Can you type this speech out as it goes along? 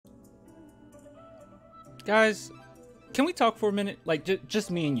Guys, can we talk for a minute? Like,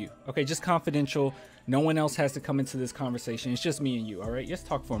 just me and you, okay? Just confidential. No one else has to come into this conversation. It's just me and you, all right? Let's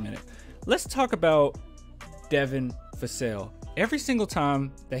talk for a minute. Let's talk about Devin Vassell. Every single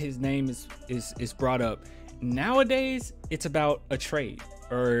time that his name is brought up, nowadays it's about a trade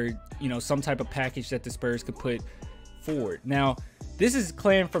or, you know, some type of package that the Spurs could put forward. Now, this is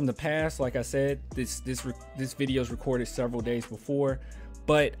claimed from the past. Like I said, this video is recorded several days before,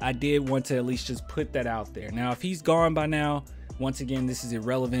 but I did want to at least just put that out there. Now, if he's gone by now, once again, this is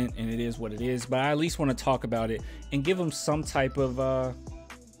irrelevant and it is what it is, but I at least want to talk about it and give him some type of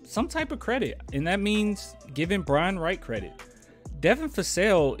credit. And that means giving Brian Wright credit. Devin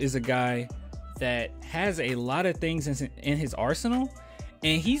Vassell is a guy that has a lot of things in his arsenal,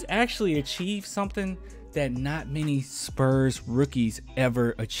 and he's actually achieved something that not many Spurs rookies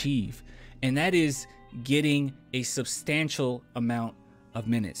ever achieve, and that is getting a substantial amount of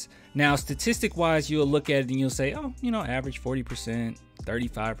minutes. Now, statistic wise, you'll look at it and you'll say, oh, you know, average 40%,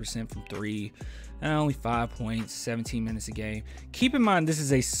 35% from three, only 5 points, 17 minutes a game. Keep in mind, this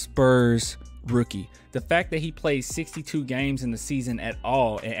is a Spurs rookie. The fact that he plays 62 games in the season at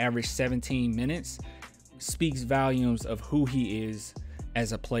all and averaged 17 minutes speaks volumes of who he is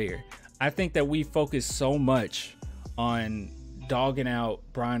as a player. I think that we focus so much on dogging out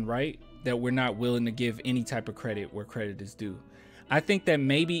Brian Wright that we're not willing to give any type of credit where credit is due. I think that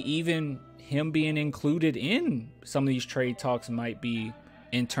maybe even him being included in some of these trade talks might be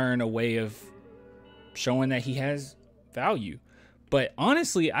in turn a way of showing that he has value. But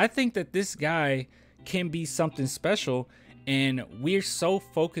honestly, I think that this guy can be something special, and we're so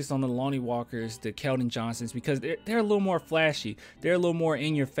focused on the Lonnie Walkers, the Keldon Johnsons, because they're a little more flashy. They're a little more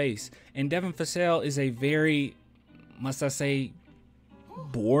in your face. And Devin Vassell is a very, must I say,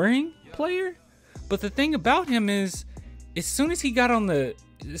 boring player. But the thing about him is, as soon as he got on the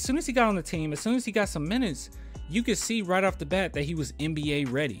team, as soon as he got some minutes, you could see right off the bat that he was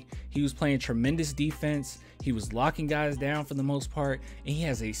NBA ready. He was playing tremendous defense. He was locking guys down for the most part, and he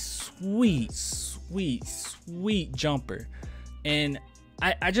has a sweet, sweet, sweet jumper. And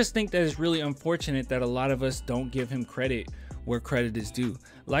I just think that it's really unfortunate that a lot of us don't give him credit where credit is due.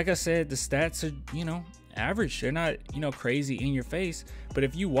 Like I said, the stats are, you know, average. They're not, you know, crazy in your face. But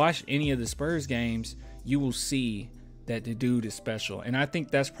if you watch any of the Spurs games, you will see that the dude is special. And I think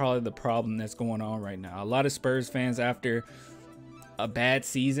that's probably the problem that's going on right now. A lot of Spurs fans, after a bad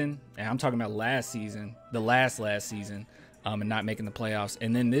season, and I'm talking about last season, the last season, and not making the playoffs,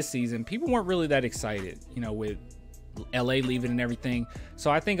 and then this season, people weren't really that excited, you know, with LA leaving and everything.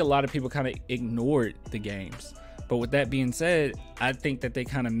 So I think a lot of people kind of ignored the games. But with that being said, I think that they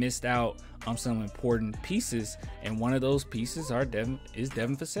kind of missed out on some important pieces, and one of those pieces is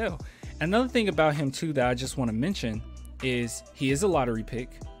Devin Vassell. Another thing about him too that I just want to mention is he is a lottery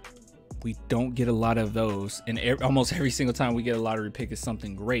pick. We don't get a lot of those, and almost every single time we get a lottery pick is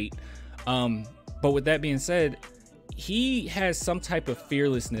something great. But with that being said, he has some type of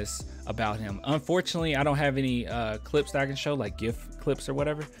fearlessness about him. Unfortunately, I don't have any clips that I can show, like GIF clips or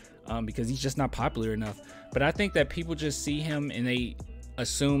whatever, because he's just not popular enough. But I think that people just see him and they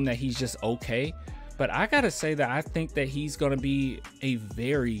assume that he's just okay. But I gotta say that I think that he's gonna be a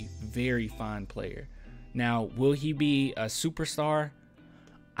very, very fine player. Now, will he be a superstar?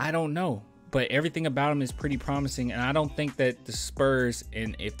 I don't know, but everything about him is pretty promising, and I don't think that the Spurs,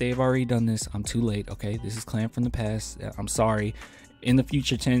 and if they've already done this, I'm too late, okay? This is claimed from the past. I'm sorry. In the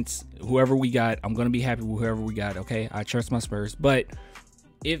future tense, whoever we got, I'm going to be happy with whoever we got, okay? I trust my Spurs, but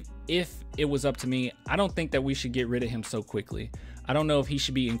if it was up to me, I don't think that we should get rid of him so quickly. I don't know if he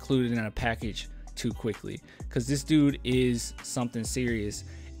should be included in a package too quickly, because this dude is something serious,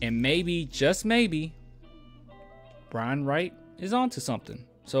 and maybe, just maybe, Brian Wright is onto something.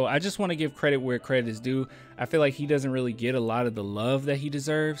 So I just want to give credit where credit is due. I feel like he doesn't really get a lot of the love that he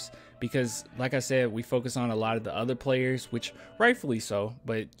deserves because, like I said, we focus on a lot of the other players, which rightfully so.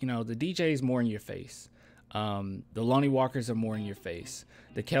 But, you know, the DJ is more in your face. The Lonnie Walkers are more in your face.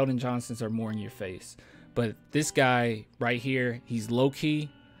 The Keldon Johnsons are more in your face. But this guy right here, he's low-key.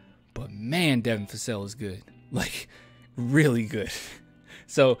 But, man, Devin Vassell is good. Like, really good.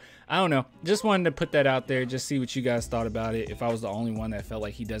 So, I don't know. Just wanted to put that out there. Just see what you guys thought about it. If I was the only one that felt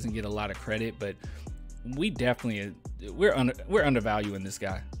like he doesn't get a lot of credit. But we definitely, we're undervaluing this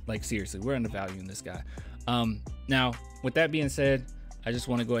guy. Like, seriously, we're undervaluing this guy. Now, with that being said, I just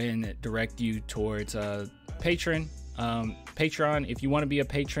want to go ahead and direct you towards Patreon. Patreon, if you want to be a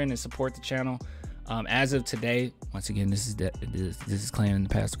patron and support the channel. As of today, once again, this is claimed in the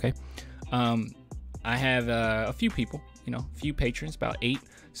past, okay? I have a few people. You know, a few patrons, about 8.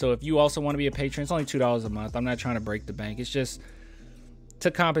 So if you also want to be a patron, it's only $2 a month. I'm not trying to break the bank. It's just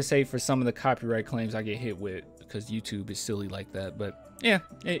to compensate for some of the copyright claims I get hit with, because YouTube is silly like that. But yeah,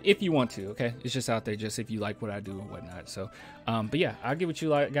 if you want to, okay, it's just out there, just if you like what I do and whatnot. So but yeah, I'll get with you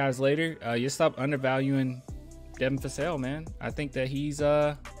guys later. You stop undervaluing Devin Vassell, man. I think that he's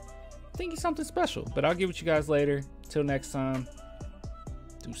something special. But I'll get with you guys later. Till next time,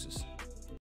 deuces.